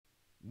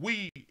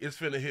we is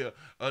finna hear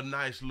a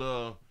nice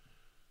little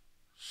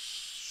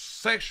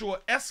sexual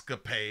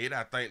escapade.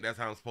 I think that's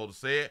how I'm supposed to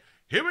say it.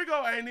 Here we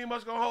go. I ain't even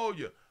much gonna hold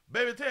you.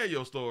 Baby, tell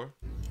your story.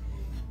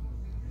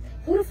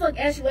 Who the fuck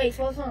asked you ate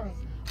 12 times?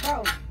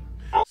 Bro.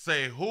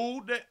 Say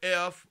who the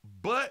F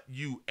but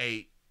you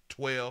ate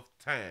 12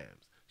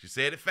 times. She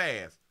said it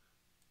fast,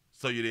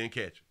 so you didn't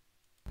catch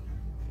it.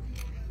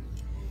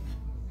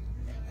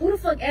 Who the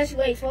fuck asked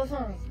you ate 12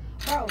 times?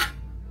 Bro.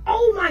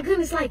 Oh my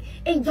goodness, like,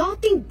 and y'all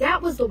think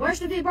that was the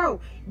worst of it,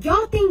 bro?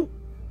 Y'all think,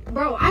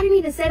 bro, I didn't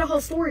even say the whole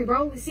story,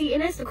 bro. See,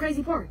 and that's the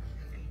crazy part.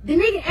 The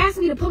nigga asked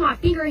me to put my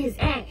finger in his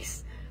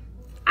ass.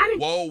 I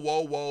didn't.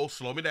 Whoa.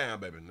 Slow me down,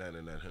 baby. No.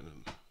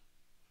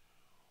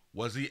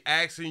 Was he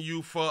asking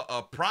you for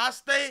a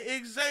prostate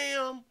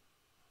exam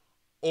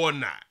or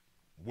not?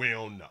 We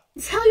don't know.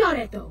 Tell y'all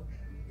that, though.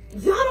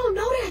 Y'all don't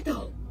know that,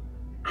 though.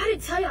 I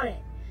didn't tell y'all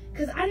that.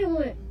 Because I didn't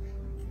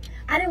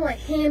want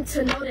him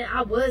to know that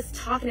I was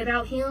talking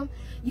about him.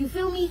 You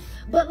feel me?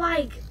 But,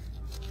 like,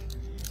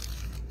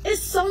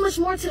 it's so much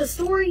more to the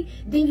story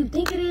than you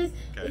think it is.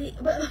 Okay.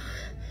 But,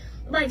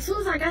 like, as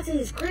soon as I got to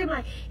his crib,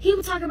 like, he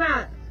was talking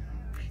about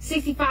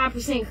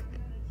 65%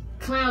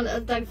 clown,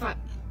 35.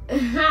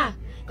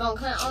 Gonna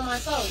clown on my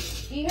soul.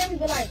 You hear me?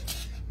 But, like,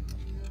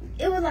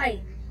 it was like,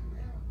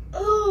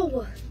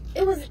 oh,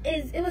 it was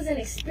an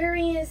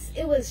experience.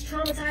 It was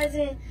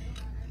traumatizing.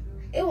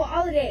 It was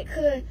all of that.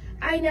 Cause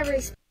I never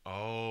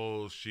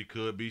Oh, she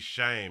could be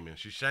shaming.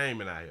 She's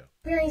shaming out here.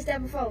 experienced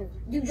that before.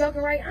 You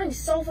joking, right? I'm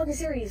so fucking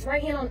serious.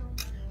 Right hand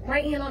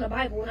on the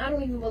Bible, and I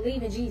don't even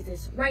believe in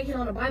Jesus. Right hand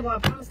on the Bible. I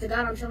promise to God,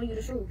 I'm telling you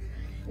the truth,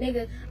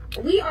 nigga.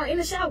 We are in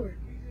the shower.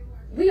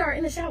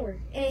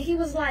 And he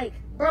was like,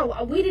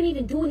 bro, we didn't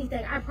even do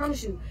anything. I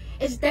promise you.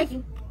 It's thank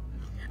you.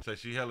 So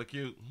she hella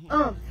cute.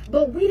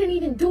 But we didn't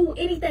even do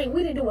anything.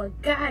 We didn't do a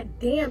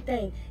goddamn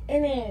thing.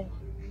 And then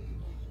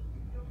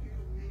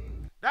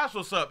that's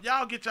what's up.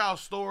 Y'all get y'all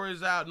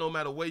stories out no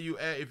matter where you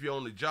at. If you're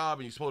on the job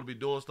and you're supposed to be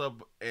doing stuff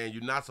and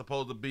you're not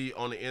supposed to be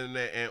on the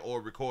internet and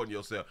or recording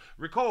yourself.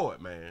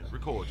 Record, man.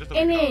 Record.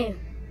 Then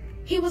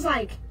he was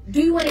like,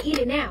 do you want to eat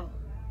it now?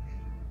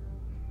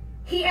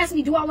 He asked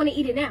me, do I want to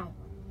eat it now?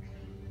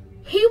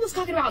 He was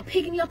talking about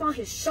picking me up on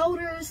his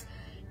shoulders,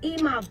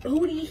 eating my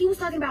booty. He was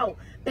talking about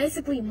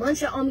basically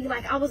munching on me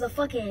like I was a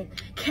fucking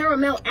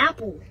caramel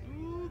apple.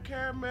 Ooh,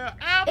 caramel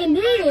apple.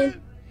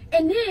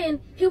 And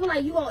then he was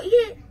like, you gonna eat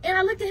it? And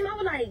I looked at him, I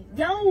was like,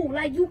 yo,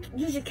 like you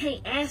just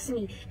can't ask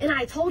me. And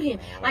I told him,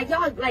 like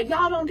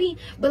y'all don't be,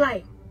 but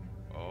like,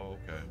 oh,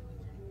 okay.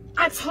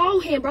 I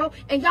told him, bro,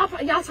 and y'all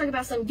talking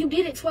about something. You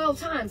did it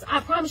 12 times. I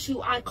promise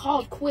you, I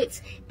called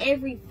quits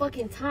every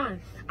fucking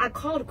time. I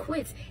called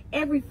quits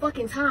every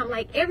fucking time.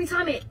 Like every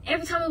time it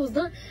was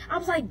done, I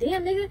was like,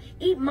 damn nigga,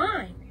 eat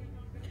mine.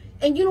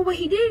 And you know what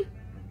he did?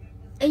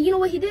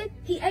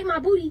 He ate my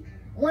booty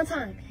one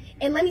time.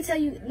 And let me tell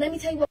you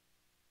what.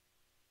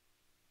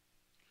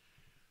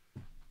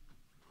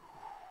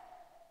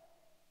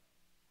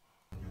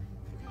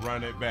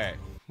 Run it back.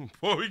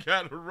 Boy, we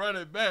got to run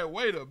it back.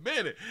 Wait a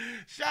minute.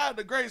 Shout out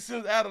to Great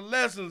Since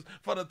Adolescence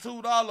for the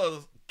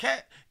 $2.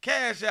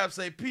 Cash App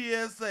say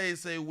PSA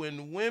say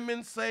when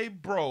women say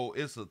bro,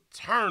 it's a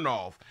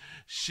turnoff.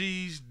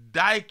 She's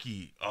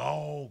dykey.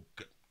 Oh,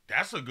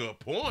 that's a good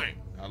point.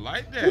 I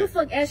like that. Who the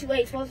fuck asked you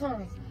ate 12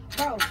 times?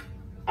 Bro.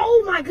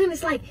 Oh my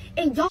goodness, like,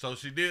 and y'all. So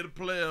she did a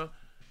player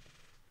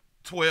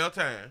 12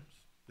 times.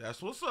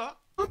 That's what's up.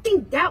 Y'all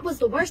think that was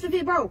the worst of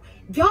it, bro?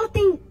 Y'all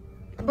think,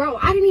 bro,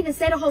 I didn't even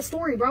say the whole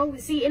story, bro.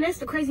 See, and that's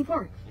the crazy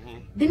part.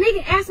 The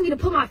nigga asked me to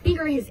put my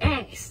finger in his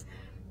ass.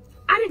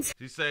 I didn't.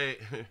 She said,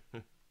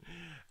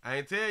 I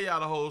ain't tell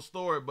y'all the whole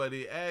story, but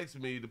he asked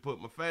me to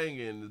put my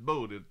finger in his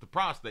booty, the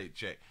prostate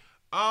check.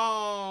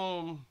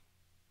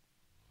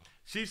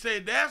 She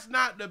said, that's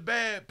not the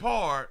bad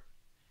part.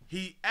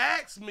 He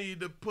asked me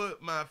to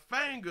put my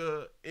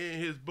finger in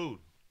his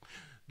booty.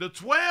 The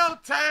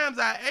 12 times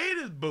I ate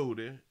his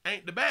booty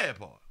ain't the bad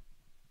part.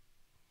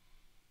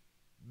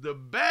 The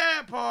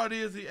bad part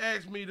is he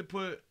asked me to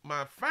put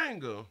my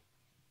finger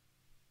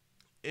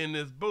in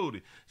this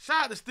booty.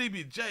 Shout out to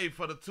Stevie J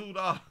for the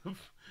 $2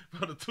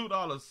 for the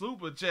 $2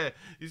 super chat.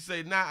 He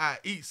say, now I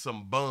eat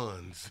some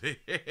buns.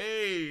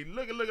 Hey,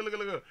 look at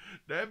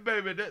that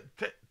baby.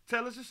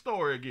 Tell us your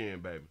story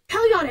again, baby.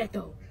 Tell y'all that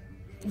though.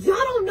 Y'all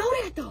don't know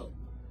that though.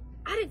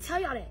 I didn't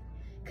tell y'all that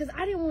because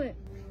I didn't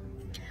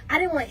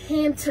want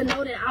him to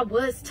know that I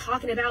was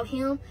talking about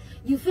him.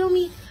 You feel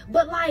me?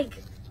 But like,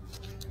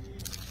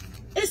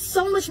 it's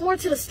so much more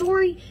to the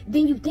story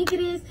than you think it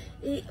is.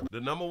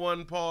 The number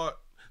one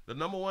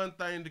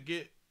thing to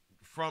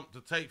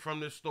take from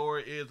this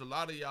story is a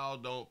lot of y'all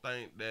don't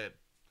think that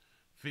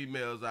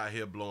females out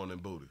here blowing them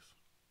booties.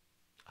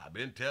 I've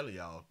been telling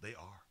y'all they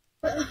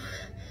are.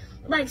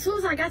 Like, as soon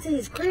as I got to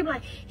his crib,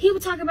 like, he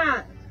would talk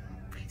about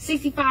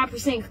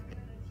 65%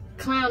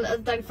 clown,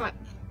 35.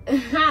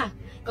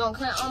 Gonna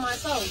clown on my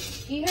soul.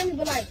 You hear me?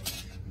 But like,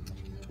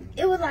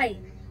 it was like,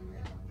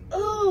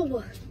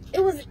 oh, it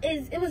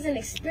was an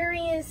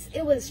experience.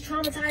 It was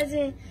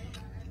traumatizing.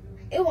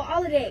 It was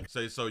all of that.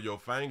 Say, so your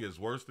finger is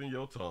worse than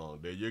your tongue.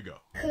 There you go.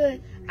 Cause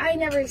I ain't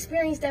never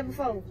experienced that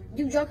before.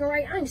 You joking,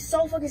 right? I'm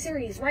so fucking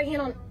serious. Right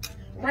hand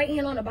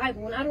on the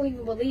Bible, and I don't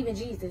even believe in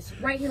Jesus.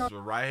 Right hand on. So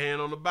right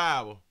hand on the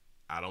Bible.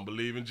 I don't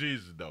believe in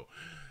Jesus though.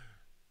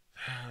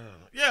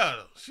 Yeah,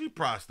 she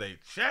prostate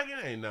checking.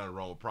 Ain't nothing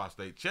wrong with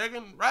prostate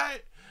checking,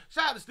 right?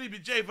 Shout out to Stevie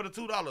J for the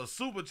 $2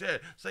 super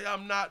chat. Say,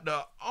 I'm not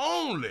the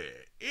only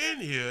in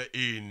here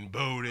eating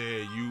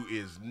booty. You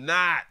is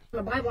not.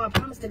 The Bible, I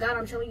promise to God,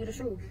 I'm telling you the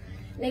truth.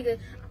 Nigga,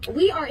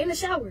 we are in the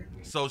shower.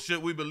 So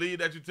should we believe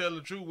that you're telling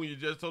the truth when you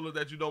just told us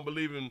that you don't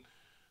believe in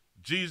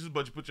Jesus,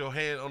 but you put your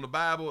hand on the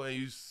Bible and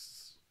you...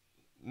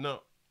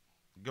 No.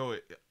 Go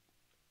ahead.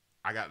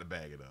 I got to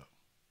bag it up.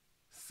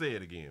 Say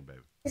it again, baby.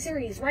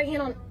 Serious. Right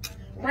hand on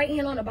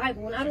the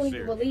Bible, and I don't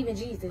even believe in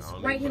Jesus.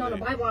 Right hand on the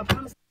Bible, I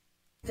promise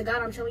to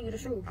God, I'm telling you the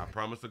truth. I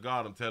promise to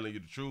God, I'm telling you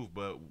the truth,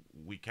 but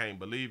we can't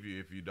believe you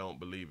if you don't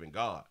believe in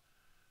God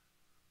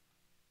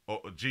or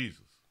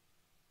Jesus.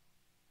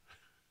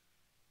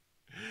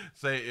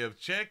 Say, if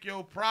check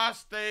your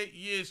prostate,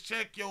 yes,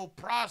 check your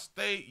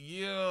prostate,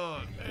 yeah.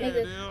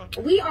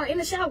 Nigga, we are in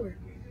the shower.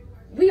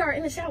 We are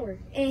in the shower.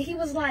 And he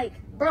was like,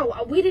 bro,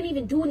 we didn't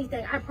even do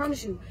anything. I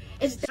promise you.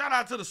 Shout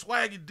out to the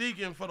Swaggy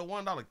Deacon for the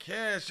 $1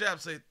 cash app.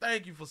 Say,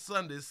 thank you for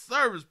Sunday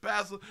service,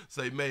 Pastor.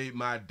 Say, made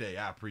my day.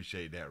 I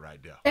appreciate that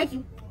right there. Thank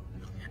you.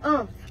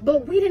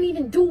 But we didn't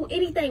even do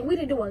anything. We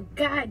didn't do a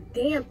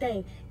goddamn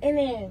thing.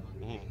 And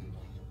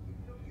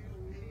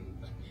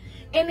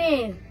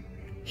then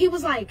he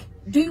was like,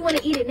 do you want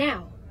to eat it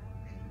now?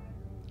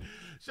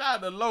 Shout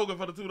out to Logan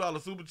for the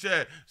 $2 super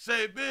chat.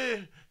 Say,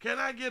 Ben, can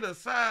I get a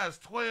size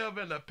 12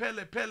 in the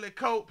Pele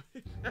coat?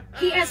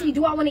 He asked me,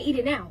 do I want to eat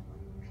it now?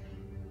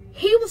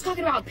 He was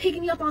talking about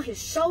picking me up on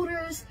his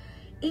shoulders,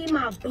 eating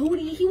my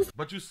booty.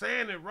 But you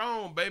saying it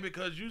wrong, baby,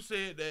 because you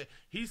said that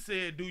he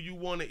said, do you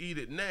want to eat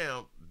it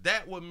now?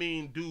 That would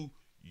mean do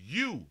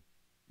you,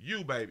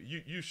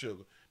 baby, you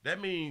sugar.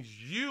 That means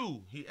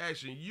you, he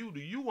asking you,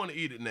 do you want to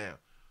eat it now?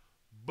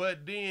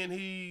 But then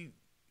he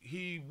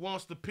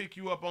wants to pick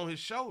you up on his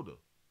shoulder.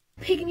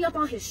 Picking me up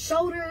on his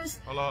shoulders.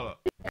 Hold on.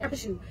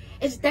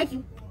 It's thank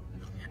you.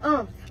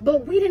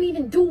 But we didn't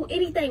even do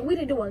anything. We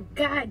didn't do a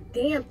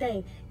goddamn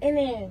thing. And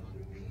then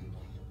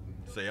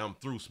say, I'm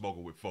through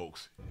smoking with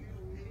folks.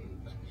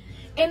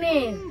 And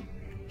then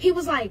he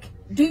was like,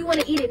 do you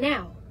want to eat it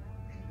now?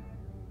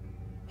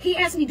 He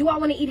asked me, do I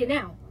want to eat it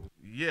now?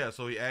 Yeah,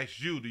 so he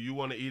asked you, do you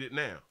want to eat it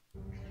now?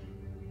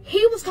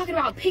 He was talking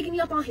about picking me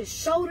up on his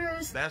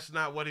shoulders. That's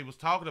not what he was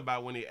talking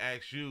about when he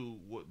asked you,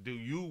 what, do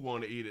you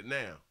want to eat it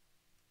now?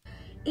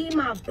 Eat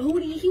my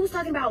booty. He was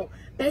talking about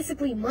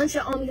basically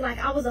munching on me like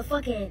I was a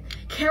fucking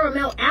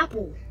caramel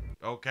apple.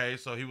 Okay,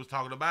 so he was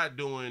talking about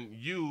doing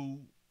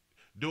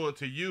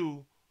to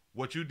you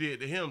what you did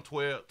to him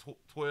 12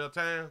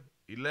 times,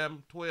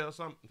 11, 12,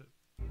 something.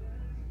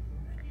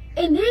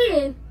 And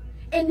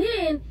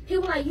then he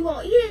was like, you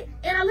gonna eat it?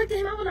 And I looked at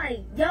him, I was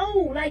like, yo,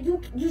 like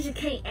you just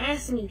can't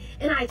ask me.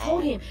 And I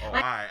told him.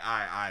 Like, all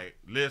right.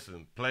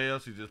 Listen,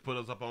 players, he just put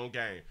us up on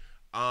game.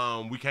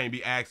 We can't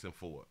be asking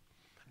for it.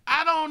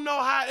 I don't know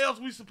how else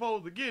we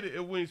supposed to get it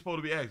if we ain't supposed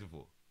to be asking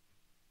for it.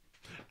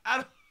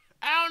 I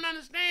don't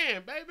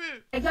understand,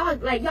 baby.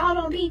 Like y'all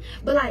don't be,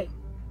 but like,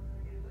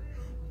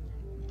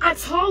 I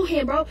told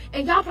him, bro,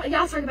 and y'all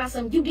talking about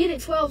something. You did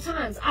it 12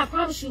 times. I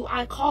promise you,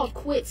 I called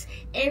quits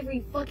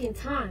every fucking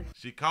time.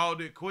 She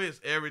called it quits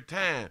every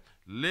time.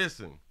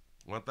 Listen,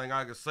 one thing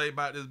I can say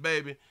about this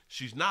baby,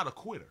 she's not a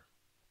quitter.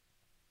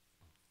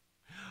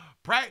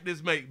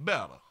 Practice make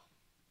better.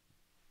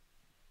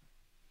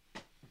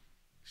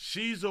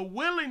 She's a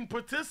willing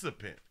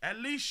participant. At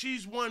least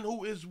she's one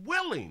who is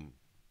willing.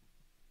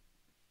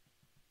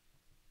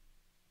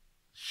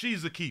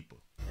 She's a keeper.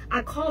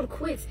 I called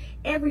quits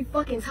every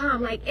fucking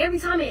time. Like every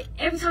time it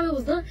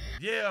was done.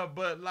 Yeah,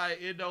 but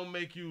like it don't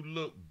make you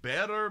look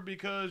better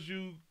because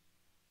you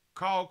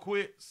call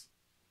quits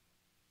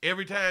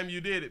every time you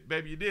did it,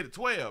 baby. You did it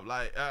 12.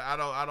 Like I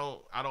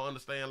don't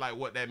understand like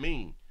what that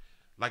means.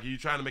 Like are you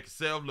trying to make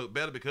yourself look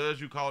better because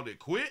you called it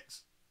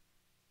quits?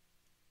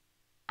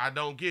 I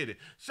don't get it.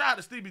 Shout out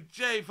to Stevie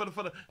J for the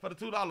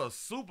 $2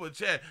 super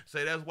chat.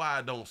 Say that's why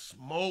I don't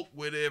smoke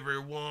with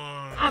everyone.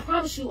 I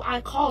promise you, I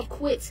called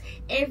quits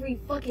every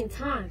fucking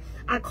time.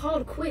 I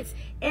called quits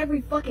every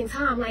fucking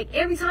time. Like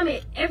every time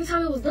it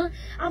was done,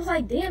 I was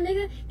like, damn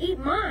nigga, eat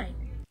mine.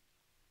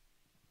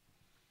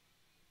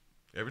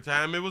 Every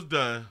time it was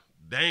done,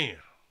 damn.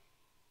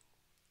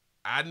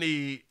 I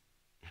need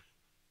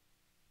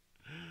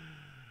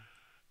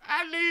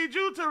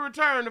you to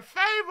return the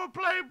favor,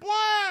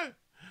 Playboy.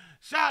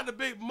 Shout out to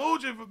Big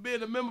Moojin for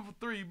being a member for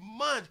 3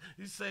 months.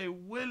 He say,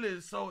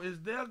 Willie, so is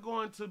there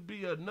going to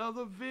be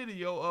another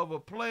video of a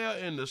player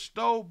in the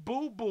store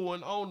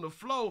boo-booing on the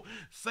floor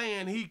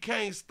saying he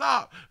can't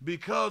stop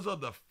because of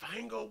the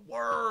finger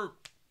word?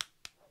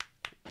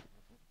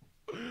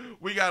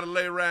 We got to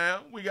lay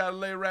around. We got to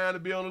lay around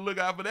and be on the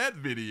lookout for that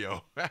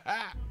video.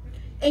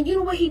 And you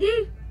know what he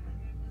did?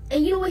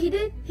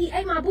 He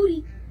ate my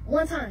booty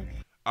one time.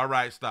 All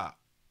right, stop.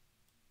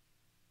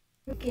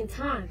 fucking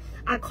time.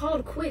 I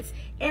called quits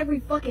every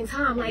fucking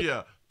time. Like,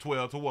 yeah,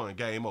 12-1,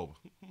 game over.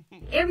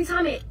 every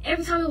time it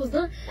was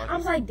done, I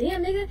was like,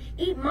 damn, nigga,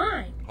 eat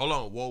mine. Hold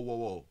on,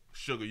 whoa.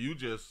 Sugar, you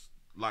just,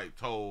 like,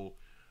 told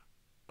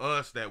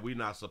us that we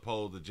not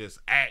supposed to just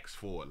ask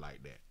for it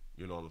like that.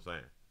 You know what I'm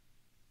saying?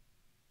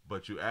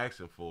 But you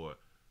asking for it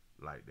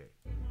like that.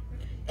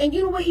 And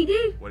you know what he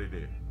did? What he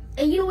did?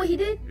 And you know what he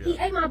did? Yeah. He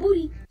ate my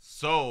booty.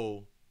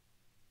 So,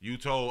 you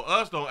told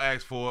us don't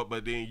ask for it,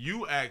 but then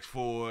you asked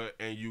for it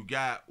and you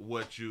got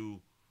what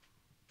you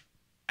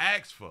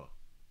asked for.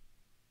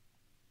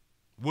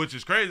 Which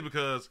is crazy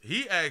because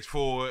he asked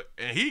for it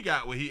and he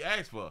got what he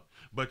asked for.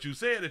 But you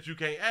said that you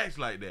can't ask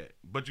like that.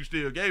 But you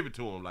still gave it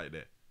to him like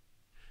that.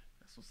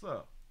 That's what's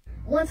up.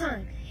 One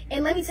time.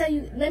 And let me tell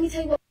you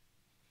what.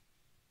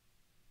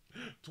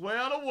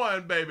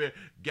 12-1, baby.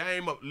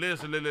 Game up.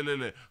 Listen.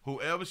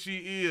 Whoever she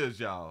is,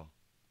 y'all,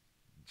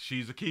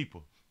 she's a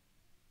keeper.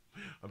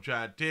 I'm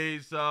trying to tell you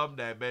something.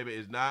 That baby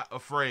is not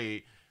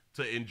afraid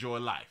to enjoy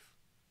life.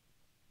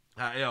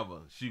 However,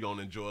 she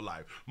gonna enjoy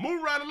life.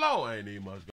 Move right along. Ain't even much